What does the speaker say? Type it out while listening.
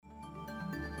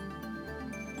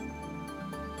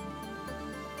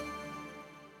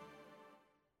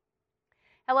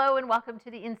Hello and welcome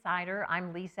to The Insider.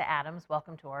 I'm Lisa Adams.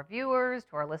 Welcome to our viewers,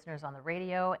 to our listeners on the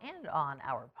radio, and on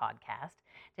our podcast.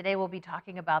 Today we'll be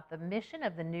talking about the mission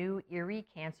of the new Erie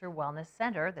Cancer Wellness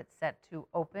Center that's set to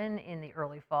open in the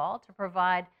early fall to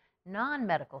provide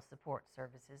non-medical support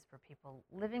services for people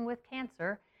living with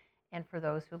cancer and for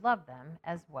those who love them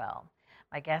as well.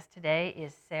 My guest today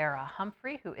is Sarah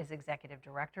Humphrey, who is Executive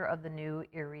Director of the new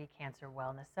Erie Cancer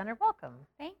Wellness Center. Welcome.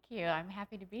 Thank you. I'm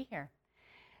happy to be here.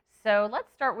 So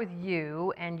let's start with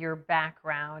you and your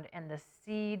background and the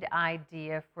seed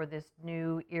idea for this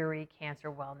new Erie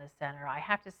Cancer Wellness Center. I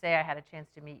have to say I had a chance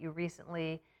to meet you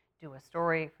recently, do a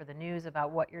story for the news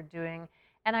about what you're doing,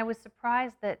 and I was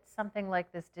surprised that something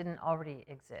like this didn't already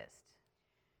exist.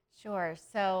 Sure.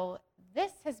 So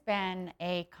this has been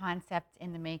a concept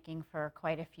in the making for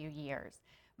quite a few years.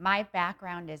 My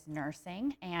background is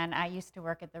nursing, and I used to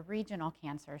work at the Regional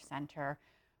Cancer Center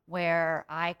where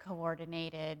I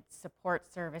coordinated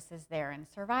support services there in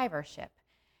survivorship.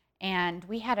 And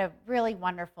we had a really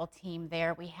wonderful team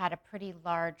there. We had a pretty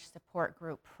large support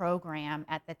group program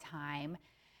at the time.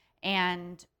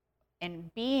 And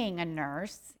in being a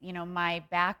nurse, my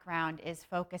background is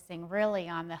focusing really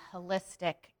on the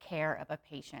holistic care of a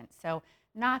patient. So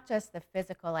not just the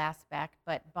physical aspect,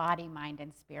 but body, mind,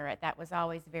 and spirit. That was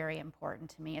always very important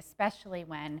to me, especially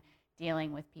when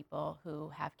dealing with people who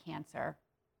have cancer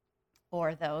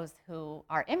or those who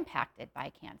are impacted by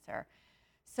cancer.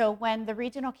 So when the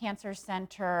Regional Cancer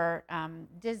Center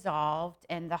dissolved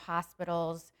and the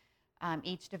hospitals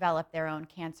each developed their own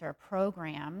cancer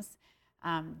programs,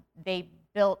 they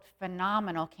built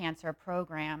phenomenal cancer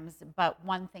programs, but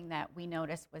one thing that we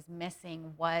noticed was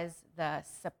missing was the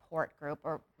support group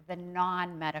or the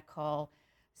non-medical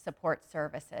support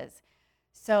services.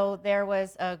 So there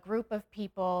was a group of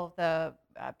people, the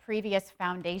previous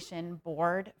foundation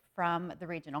board from the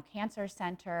Regional Cancer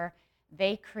Center.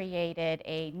 They created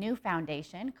a new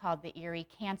foundation called the Erie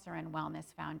Cancer and Wellness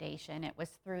Foundation. It was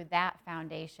through that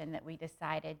foundation that we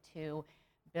decided to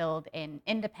build an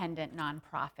independent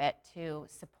nonprofit to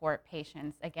support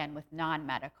patients, again, with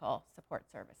non-medical support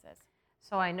services.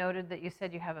 So I noted that you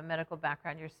said you have a medical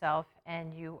background yourself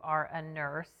and you are a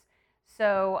nurse.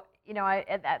 So,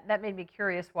 that made me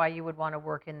curious why you would want to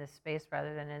work in this space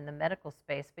rather than in the medical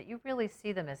space, but you really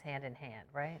see them as hand in hand,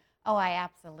 right? Oh, I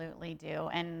absolutely do.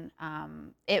 And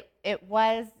it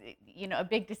was, a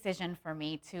big decision for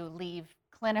me to leave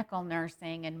clinical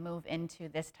nursing and move into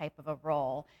this type of a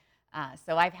role.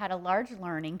 So I've had a large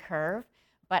learning curve,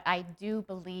 but I do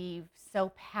believe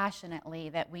so passionately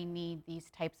that we need these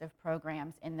types of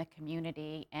programs in the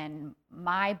community. And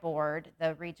my board,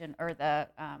 the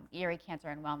Erie Cancer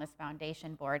and Wellness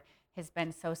Foundation board, has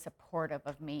been so supportive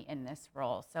of me in this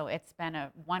role. So it's been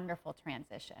a wonderful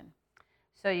transition.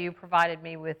 So you provided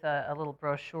me with a little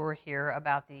brochure here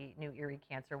about the new Erie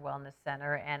Cancer Wellness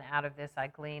Center, and out of this I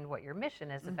gleaned what your mission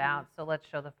is about. So let's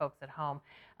show the folks at home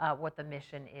what the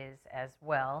mission is as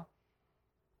well.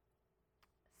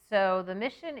 So the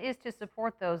mission is to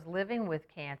support those living with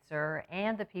cancer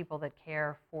and the people that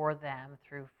care for them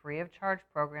through free of charge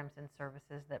programs and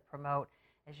services that promote,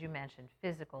 as you mentioned,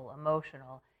 physical,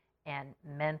 emotional, and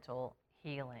mental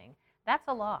healing. That's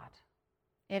a lot.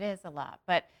 It is a lot.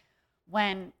 But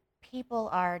when people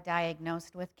are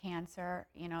diagnosed with cancer,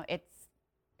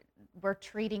 we're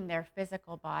treating their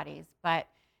physical bodies, but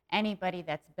anybody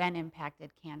that's been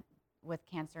impacted with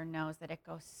cancer knows that it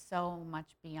goes so much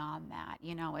beyond that.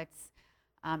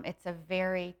 It's a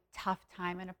very tough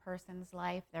time in a person's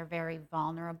life. They're very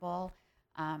vulnerable.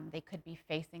 They could be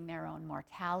facing their own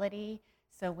mortality.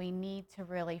 So we need to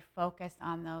really focus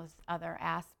on those other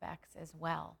aspects as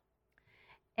well.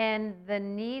 And the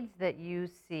needs that you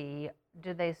see,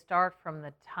 do they start from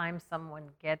the time someone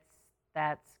gets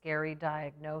that scary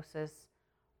diagnosis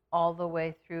all the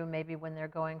way through maybe when they're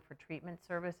going for treatment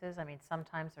services? I mean,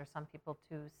 sometimes are some people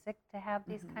too sick to have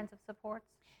these kinds of supports?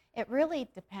 It really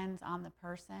depends on the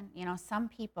person. Some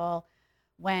people,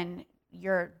 when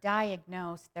you're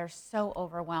diagnosed, they're so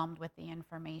overwhelmed with the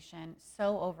information,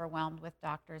 so overwhelmed with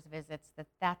doctor's visits that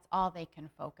that's all they can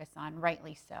focus on,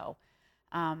 rightly so.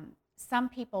 Some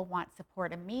people want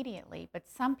support immediately, but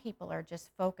some people are just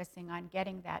focusing on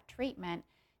getting that treatment,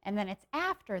 and then it's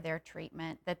after their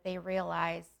treatment that they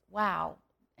realize, wow,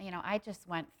 I just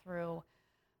went through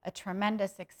a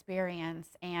tremendous experience,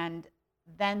 and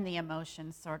then the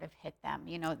emotions sort of hit them,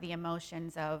 the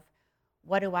emotions of,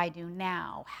 what do I do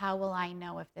now? How will I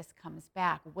know if this comes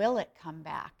back? Will it come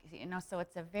back? So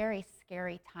it's a very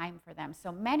scary time for them.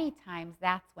 So many times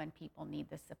that's when people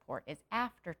need the support, is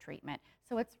after treatment.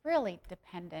 So it's really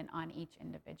dependent on each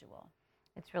individual.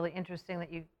 It's really interesting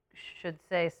that you should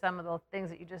say some of the things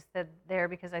that you just said there,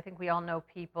 because I think we all know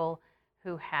people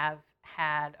who have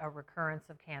had a recurrence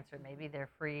of cancer. Maybe they're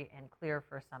free and clear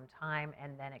for some time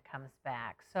and then it comes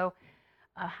back. So,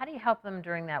 how do you help them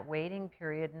during that waiting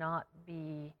period not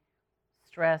be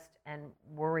stressed and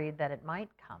worried that it might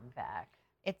come back?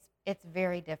 It's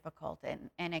very difficult,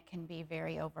 and it can be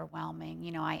very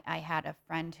overwhelming. I had a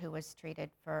friend who was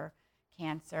treated for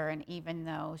cancer, and even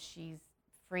though she's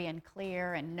free and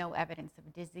clear and no evidence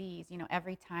of disease,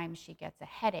 every time she gets a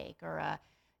headache or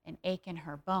an ache in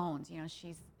her bones,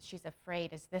 she's afraid.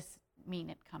 Does this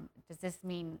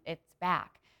mean it's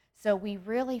back? So we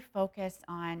really focus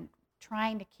on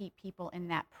trying to keep people in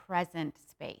that present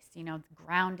space,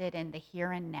 grounded in the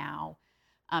here and now,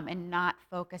 and not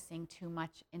focusing too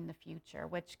much in the future,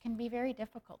 which can be very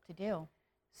difficult to do.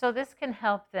 So this can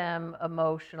help them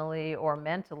emotionally or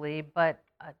mentally, but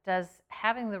does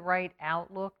having the right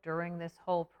outlook during this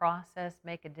whole process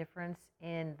make a difference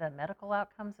in the medical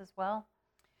outcomes as well?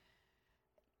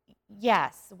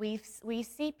 Yes, we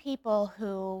see people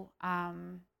who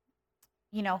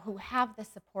who have the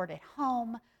support at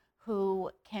home,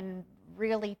 who can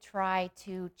really try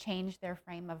to change their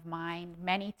frame of mind.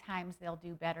 Many times they'll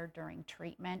do better during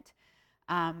treatment.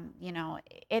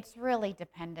 It's really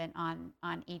dependent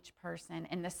on each person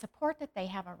and the support that they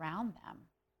have around them.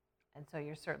 And so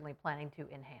you're certainly planning to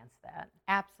enhance that.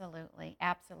 Absolutely,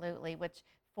 absolutely, which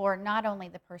for not only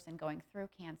the person going through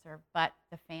cancer, but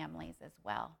the families as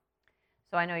well.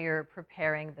 So I know you're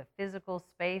preparing the physical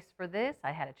space for this.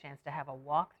 I had a chance to have a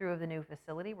walkthrough of the new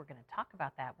facility. We're going to talk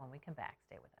about that when we come back.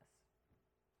 Stay with us.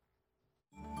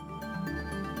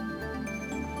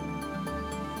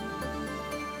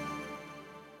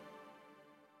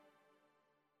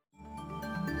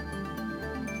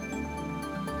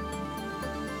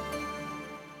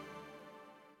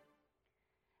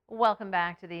 Welcome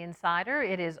back to The Insider.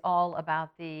 It is all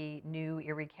about the new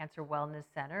Erie Cancer Wellness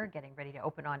Center getting ready to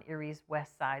open on Erie's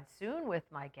West Side soon with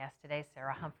my guest today,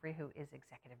 Sarah Humphrey, who is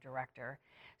Executive Director.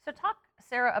 So talk,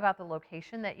 Sarah, about the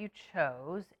location that you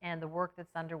chose and the work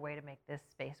that's underway to make this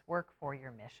space work for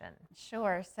your mission.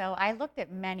 Sure. So I looked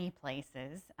at many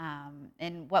places,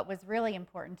 and what was really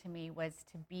important to me was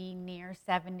to be near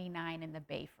 79 in the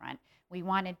Bayfront. We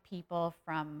wanted people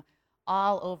from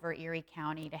all over Erie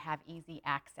County to have easy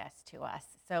access to us.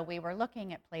 So we were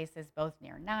looking at places both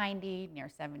near 90, near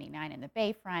 79 in the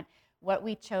Bayfront. What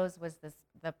we chose was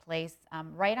the place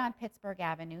right on Pittsburgh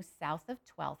Avenue, south of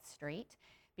 12th Street,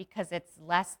 because it's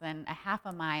less than a half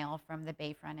a mile from the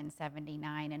Bayfront and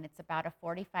 79, and it's about a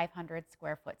 4,500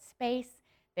 square foot space.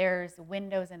 There's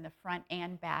windows in the front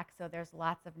and back, so there's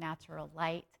lots of natural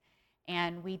light.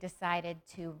 And we decided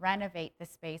to renovate the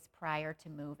space prior to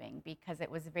moving because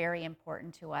it was very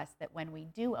important to us that when we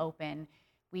do open,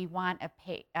 we want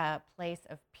a place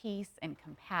of peace and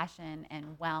compassion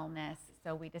and wellness.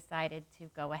 So we decided to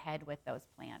go ahead with those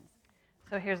plans.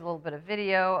 So here's a little bit of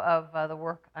video of the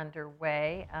work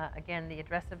underway. Again, the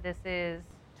address of this is?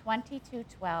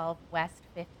 2212 West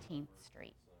 15th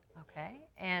Street. Okay,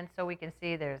 and so we can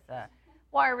see there's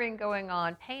wiring going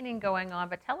on, painting going on,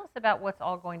 but tell us about what's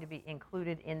all going to be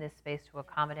included in this space to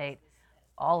accommodate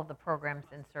all of the programs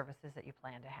and services that you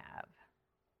plan to have.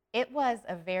 It was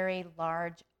a very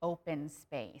large open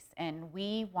space, and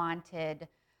we wanted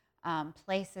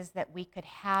places that we could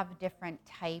have different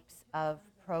types of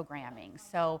programming.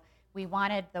 So we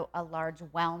wanted a large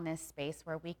wellness space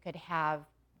where we could have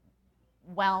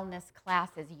wellness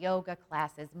classes, yoga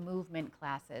classes, movement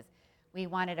classes. We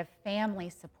wanted a family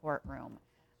support room,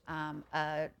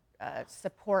 a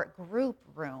support group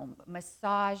room,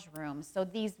 massage room. So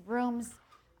these rooms,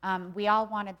 we all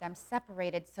wanted them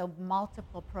separated so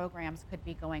multiple programs could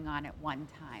be going on at one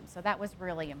time. So that was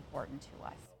really important to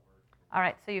us. All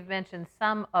right, so you've mentioned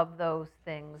some of those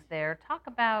things there. Talk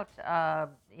about,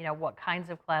 what kinds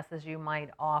of classes you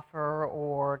might offer,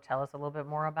 or tell us a little bit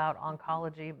more about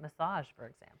oncology massage, for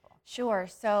example. Sure.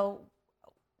 So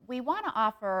we want to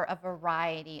offer a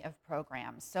variety of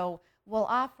programs. So we'll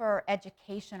offer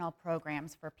educational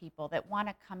programs for people that want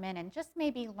to come in and just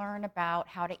maybe learn about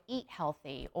how to eat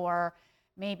healthy, or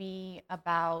maybe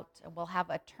we'll have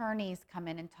attorneys come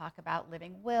in and talk about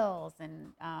living wills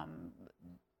and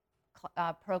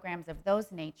programs of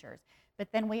those natures.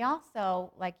 But then we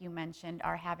also, like you mentioned,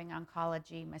 are having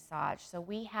oncology massage. So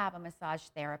we have a massage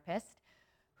therapist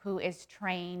who is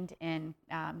trained in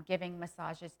giving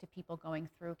massages to people going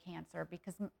through cancer,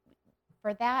 because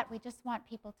for that, we just want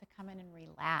people to come in and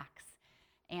relax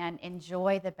and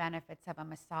enjoy the benefits of a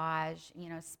massage,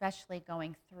 especially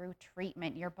going through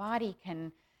treatment. Your body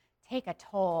can take a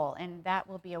toll, and that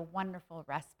will be a wonderful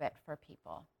respite for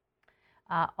people.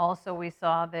 Also, we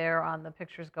saw there on the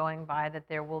pictures going by that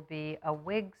there will be a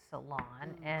wig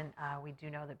salon, and we do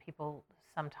know that people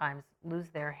sometimes lose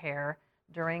their hair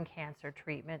during cancer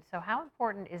treatment. So, how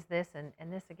important is this?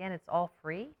 And this, again, it's all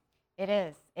free? It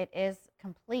is. It is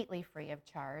completely free of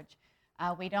charge.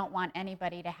 We don't want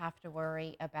anybody to have to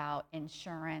worry about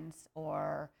insurance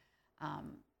or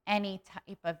any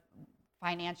type of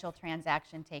financial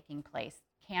transaction taking place.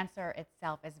 Cancer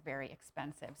itself is very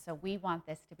expensive, so we want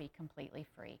this to be completely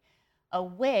free. A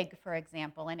wig, for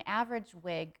example, an average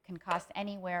wig can cost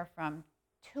anywhere from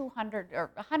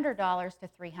 $100 to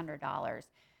 $300.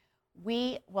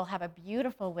 We will have a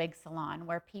beautiful wig salon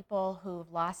where people who've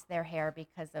lost their hair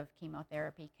because of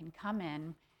chemotherapy can come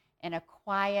in a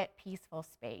quiet, peaceful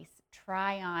space,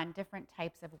 try on different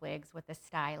types of wigs with a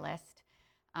stylist,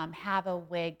 have a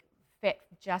wig fit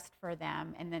just for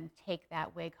them, and then take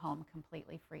that wig home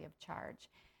completely free of charge.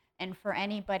 And for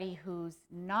anybody who's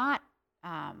not,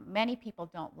 many people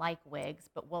don't like wigs,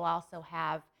 but we'll also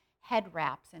have head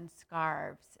wraps and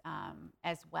scarves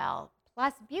as well,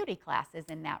 plus beauty classes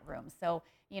in that room. So,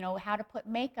 how to put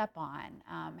makeup on,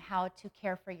 how to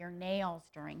care for your nails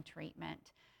during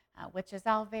treatment, which is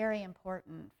all very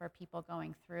important for people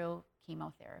going through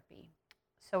chemotherapy.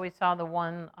 So, we saw the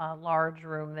one large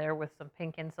room there with some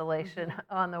pink insulation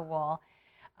on the wall.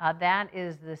 That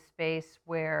is the space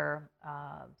where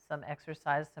some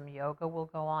exercise, some yoga will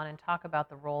go on, and talk about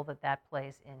the role that that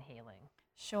plays in healing.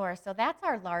 Sure. So that's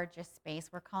our largest space.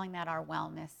 We're calling that our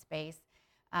wellness space.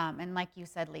 And like you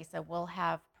said, Lisa, we'll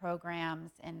have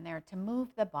programs in there to move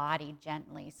the body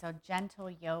gently. So gentle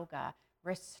yoga,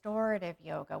 restorative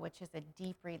yoga, which is a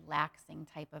deep, relaxing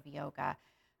type of yoga.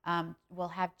 We'll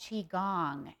have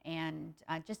qigong and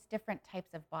just different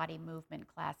types of body movement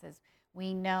classes.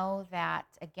 We know that,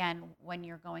 again, when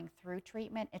you're going through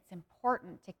treatment, it's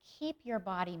important to keep your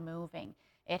body moving.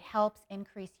 It helps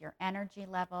increase your energy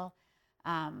level.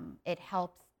 It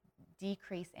helps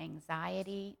decrease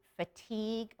anxiety.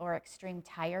 Fatigue or extreme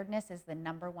tiredness is the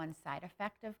 #1 side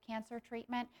effect of cancer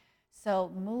treatment. So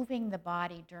moving the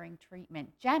body during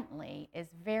treatment gently is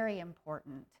very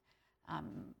important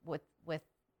with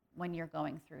when you're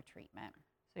going through treatment.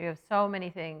 So you have so many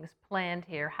things planned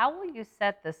here. How will you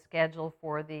set the schedule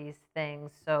for these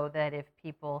things so that if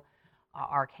people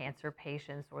are cancer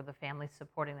patients or the family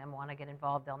supporting them want to get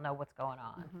involved, they'll know what's going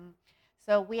on?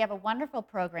 So we have a wonderful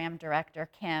program director,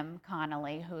 Kim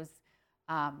Connolly, who's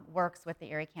works with the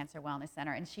Erie Cancer Wellness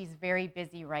Center, and she's very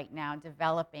busy right now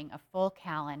developing a full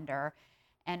calendar.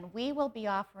 And we will be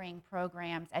offering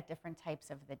programs at different types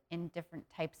of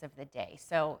the day.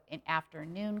 So in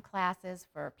afternoon classes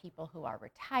for people who are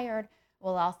retired,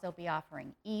 we'll also be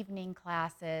offering evening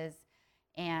classes,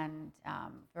 and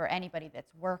for anybody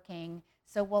that's working.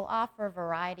 So we'll offer a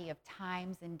variety of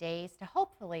times and days to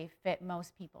hopefully fit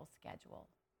most people's schedule.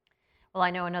 Well, I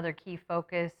know another key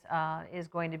focus is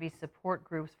going to be support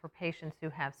groups for patients who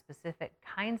have specific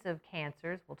kinds of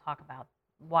cancers. We'll talk about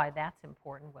why that's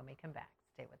important when we come back.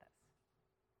 Stay with us.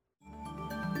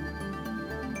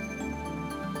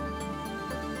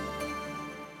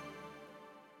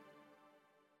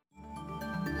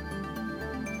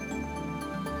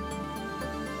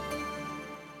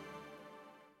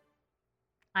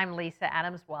 I'm Lisa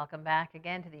Adams. Welcome back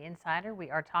again to The Insider.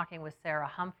 We are talking with Sarah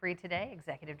Humphrey today,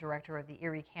 Executive Director of the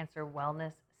Erie Cancer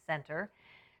Wellness Center.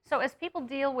 So as people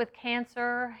deal with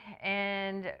cancer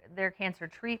and their cancer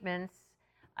treatments,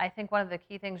 I think one of the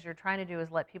key things you're trying to do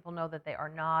is let people know that they are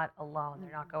not alone.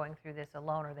 They're not going through this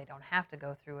alone, or they don't have to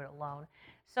go through it alone.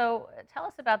 So tell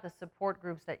us about the support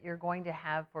groups that you're going to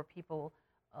have for people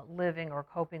living or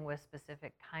coping with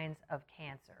specific kinds of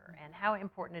cancer, and how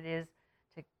important it is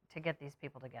to get these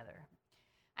people together.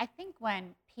 I think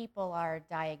when people are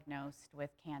diagnosed with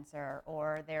cancer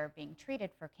or they're being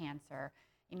treated for cancer,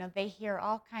 they hear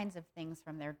all kinds of things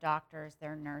from their doctors,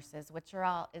 their nurses, which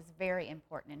is very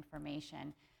important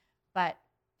information. But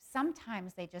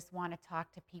sometimes they just want to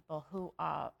talk to people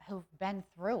who've been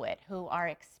through it, who are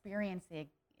experiencing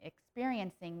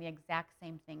the exact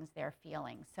same things they're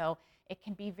feeling. So it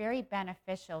can be very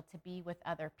beneficial to be with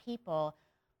other people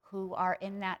who are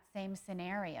in that same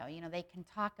scenario. They can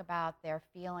talk about their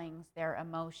feelings, their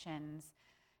emotions,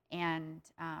 and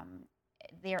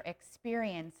their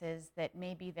experiences that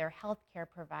maybe their healthcare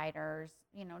providers,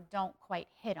 don't quite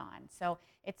hit on. So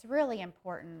it's really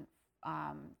important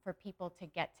for people to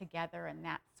get together in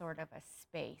that sort of a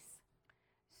space.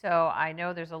 So I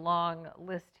know there's a long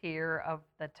list here of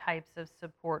the types of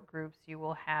support groups you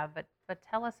will have, but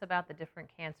tell us about the different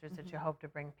cancers that you hope to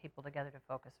bring people together to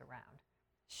focus around.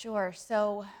 Sure.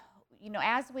 So,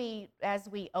 as we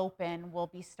open, we'll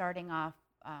be starting off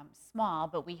small,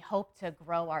 but we hope to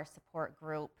grow our support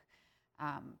group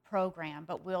program.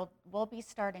 But we'll be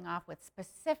starting off with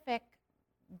specific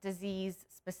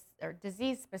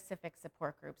disease-specific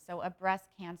support groups. So a breast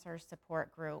cancer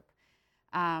support group,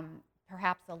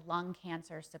 perhaps a lung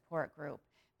cancer support group.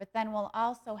 But then we'll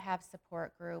also have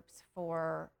support groups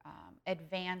for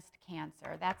advanced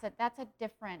cancer. That's a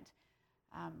different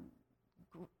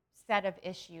set of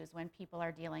issues when people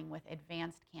are dealing with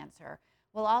advanced cancer.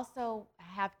 We'll also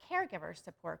have caregiver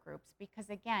support groups because,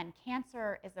 again,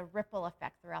 cancer is a ripple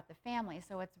effect throughout the family.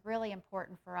 So it's really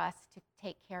important for us to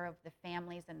take care of the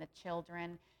families and the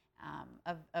children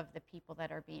of the people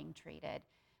that are being treated.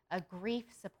 A grief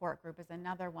support group is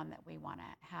another one that we want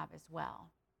to have as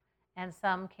well. And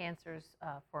some cancers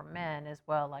for men as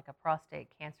well, like a prostate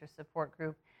cancer support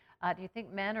group. Do you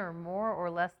think men are more or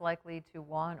less likely to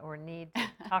want or need to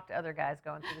talk to other guys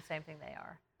going through the same thing they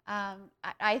are?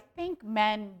 I think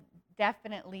men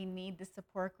definitely need the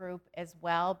support group as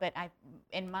well, but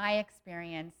in my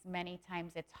experience, many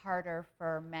times it's harder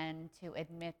for men to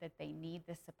admit that they need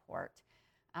the support.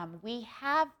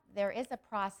 There is a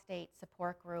prostate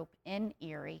support group in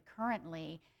Erie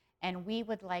currently, and we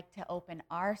would like to open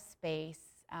our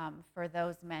space for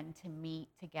those men to meet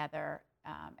together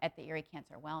at the Erie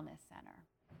Cancer Wellness Center.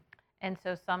 And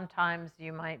so sometimes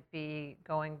you might be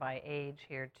going by age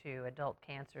here to adult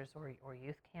cancers or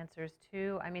youth cancers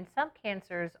too. I mean, some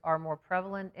cancers are more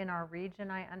prevalent in our region,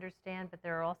 I understand, but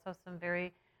there are also some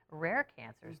very rare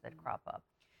cancers that crop up.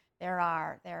 There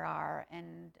are,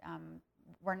 and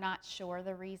we're not sure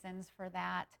the reasons for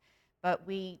that. But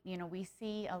we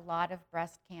see a lot of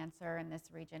breast cancer in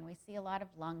this region. We see a lot of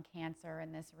lung cancer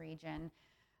in this region.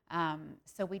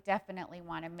 So we definitely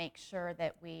want to make sure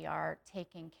that we are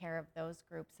taking care of those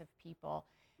groups of people.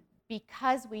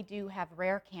 Because we do have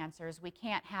rare cancers, we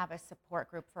can't have a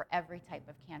support group for every type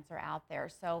of cancer out there.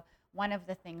 So one of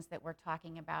the things that we're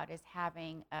talking about is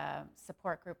having a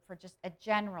support group for just a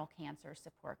general cancer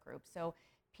support group. So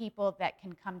people that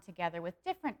can come together with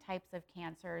different types of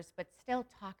cancers, but still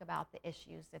talk about the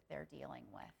issues that they're dealing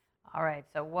with. All right,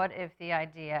 so what if the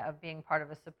idea of being part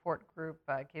of a support group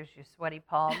gives you sweaty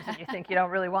palms and you think you don't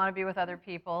really want to be with other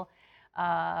people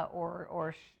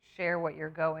or share what you're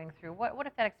going through? What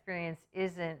if that experience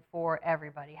isn't for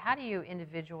everybody? How do you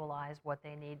individualize what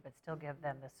they need but still give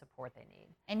them the support they need?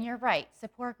 And you're right,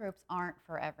 support groups aren't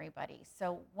for everybody.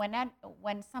 So when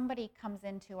somebody comes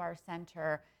into our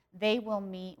center, they will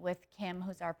meet with Kim,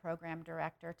 who's our program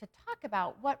director, to talk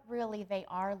about what really they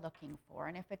are looking for.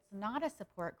 And if it's not a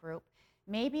support group,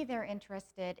 maybe they're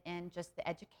interested in just the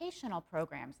educational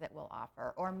programs that we'll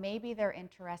offer, or maybe they're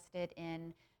interested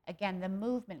in, again, the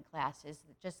movement classes,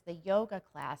 just the yoga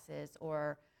classes,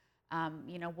 or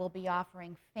we'll be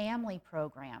offering family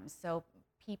programs so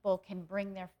people can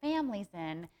bring their families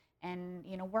in and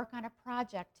work on a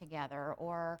project together,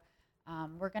 or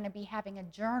we're going to be having a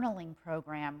journaling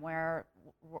program where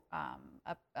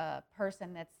a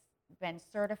person that's been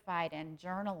certified in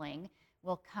journaling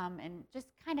will come and just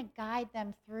kind of guide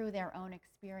them through their own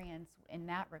experience in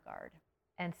that regard.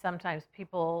 And sometimes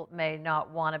people may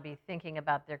not want to be thinking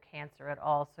about their cancer at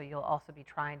all, so you'll also be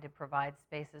trying to provide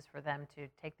spaces for them to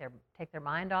take their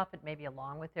mind off it, maybe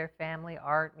along with their family,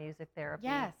 art, music therapy.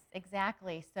 Yes,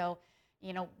 exactly. So,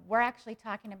 we're actually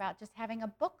talking about just having a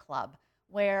book club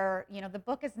where, the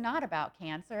book is not about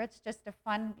cancer. It's just a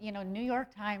fun, New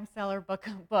York Times seller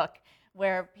book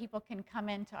where people can come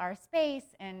into our space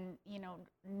and,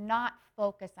 not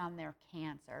focus on their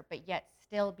cancer, but yet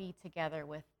still be together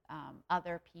with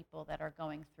other people that are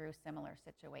going through similar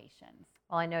situations.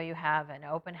 Well, I know you have an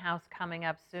open house coming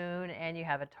up soon, and you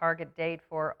have a target date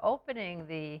for opening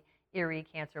the Erie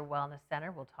Cancer Wellness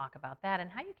Center. We'll talk about that and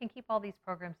how you can keep all these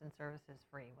programs and services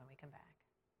free when we come back.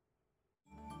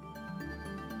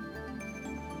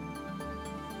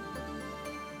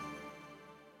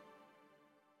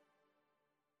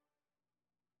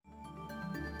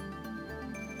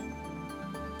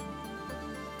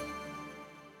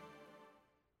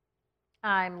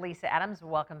 I'm Lisa Adams.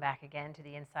 Welcome back again to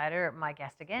The Insider. My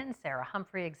guest again, Sarah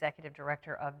Humphrey, Executive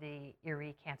Director of the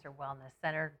Erie Cancer Wellness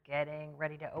Center, getting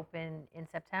ready to open in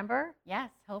September. Yes,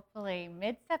 hopefully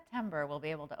mid-September we'll be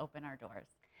able to open our doors.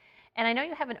 And I know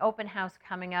you have an open house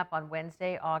coming up on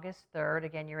Wednesday, August 3rd.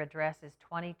 Again, your address is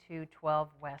 2212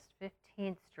 West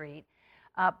 15th Street.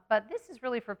 But this is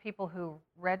really for people who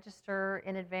register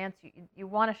in advance. You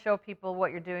want to show people what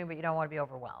you're doing, but you don't want to be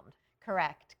overwhelmed.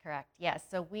 Correct. Yes,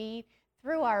 so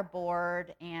through our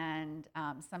board and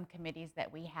some committees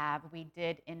that we have, we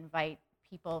did invite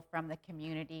people from the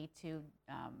community to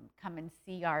come and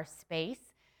see our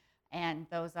space, and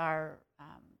those are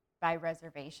by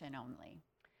reservation only.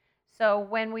 So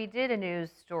when we did a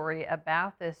news story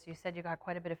about this, you said you got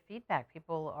quite a bit of feedback.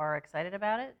 People are excited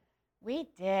about it? We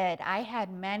did. I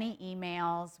had many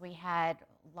emails. We had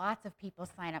lots of people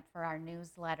sign up for our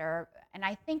newsletter. And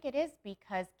I think it is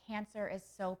because cancer is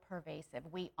so pervasive.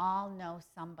 We all know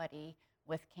somebody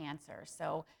with cancer.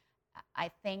 So I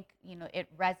think, it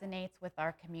resonates with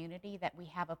our community that we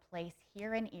have a place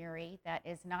here in Erie that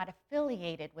is not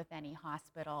affiliated with any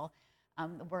hospital.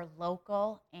 We're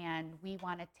local and we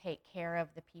want to take care of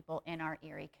the people in our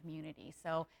Erie community.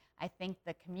 So I think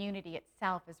the community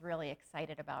itself is really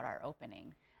excited about our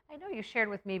opening. I know you shared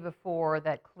with me before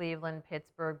that Cleveland,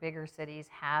 Pittsburgh, bigger cities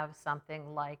have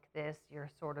something like this. You're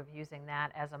sort of using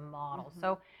that as a model. Mhm.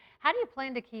 So, how do you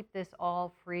plan to keep this all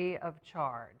free of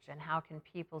charge? And how can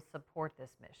people support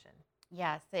this mission?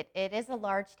 Yes, it is a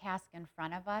large task in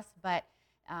front of us, but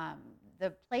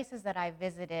the places that I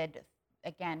visited,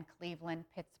 again, Cleveland,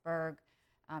 Pittsburgh,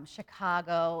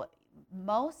 Chicago,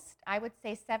 most, I would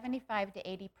say 75 to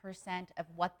 80% of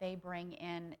what they bring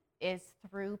in is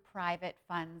through private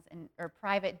funds or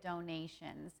private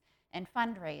donations and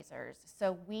fundraisers.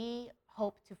 So we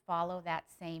hope to follow that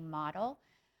same model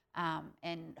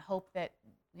and hope that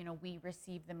we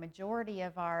receive the majority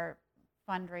of our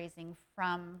fundraising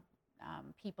from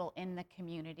people in the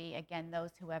community, again,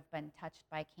 those who have been touched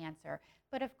by cancer.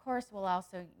 But of course, we'll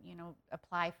also,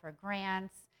 apply for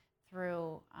grants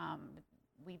through,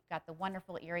 we've got the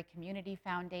wonderful Erie Community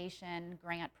Foundation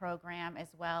grant program,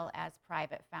 as well as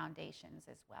private foundations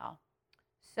as well.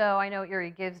 So, I know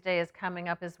Erie Gives Day is coming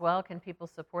up as well. Can people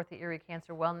support the Erie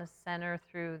Cancer Wellness Center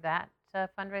through that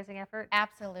fundraising effort?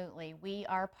 Absolutely. We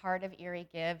are part of Erie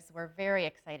Gives. We're very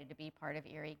excited to be part of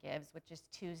Erie Gives, which is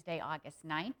Tuesday, August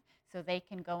 9th. So they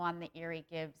can go on the Erie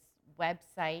Gives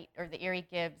website or the Erie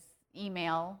Gives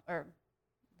email or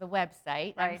the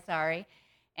website, Right. I'm sorry,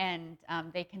 and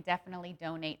they can definitely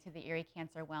donate to the Erie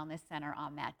Cancer Wellness Center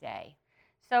on that day.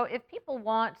 So, if people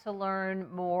want to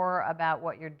learn more about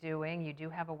what you're doing, you do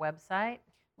have a website.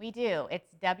 We do. It's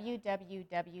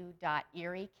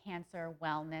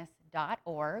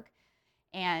www.eriecancerwellness.org.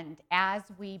 And as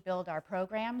we build our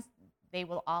programs, they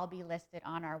will all be listed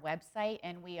on our website.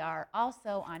 And we are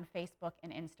also on Facebook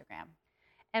and Instagram.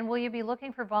 And will you be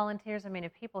looking for volunteers? I mean,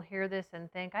 if people hear this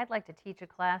and think, I'd like to teach a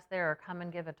class there or come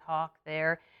and give a talk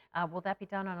there, will that be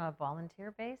done on a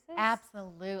volunteer basis?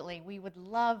 Absolutely. We would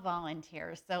love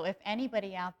volunteers. So if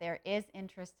anybody out there is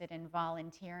interested in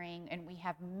volunteering, and we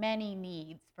have many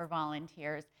needs for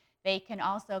volunteers, they can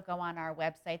also go on our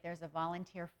website. There's a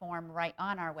volunteer form right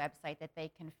on our website that they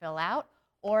can fill out,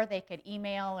 or they could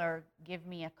email or give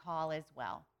me a call as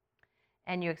well.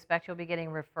 And you expect you'll be getting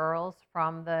referrals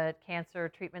from the cancer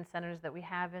treatment centers that we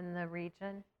have in the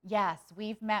region? Yes,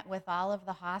 we've met with all of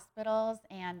the hospitals,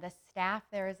 and the staff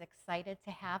there is excited to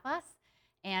have us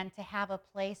and to have a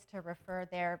place to refer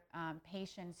their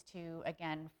patients to,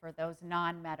 again, for those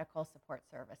non-medical support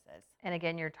services. And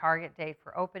again, your target date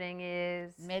for opening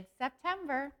is?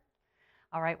 Mid-September.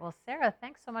 All right. Well, Sarah,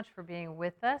 thanks so much for being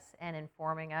with us and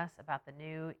informing us about the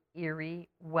new Erie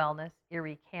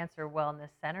Cancer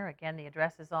Wellness Center. Again, the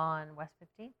address is on West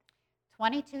 15th.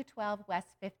 2212 West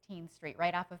 15th Street,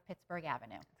 right off of Pittsburgh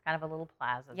Avenue. It's kind of a little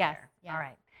plaza Yes, there. yes. All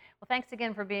right. Well, thanks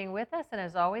again for being with us. And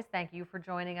as always, thank you for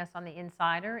joining us on The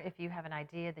Insider. If you have an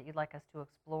idea that you'd like us to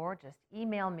explore, just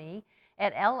email me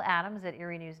at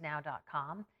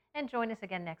ladams@erienewsnow.com and join us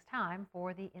again next time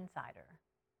for The Insider.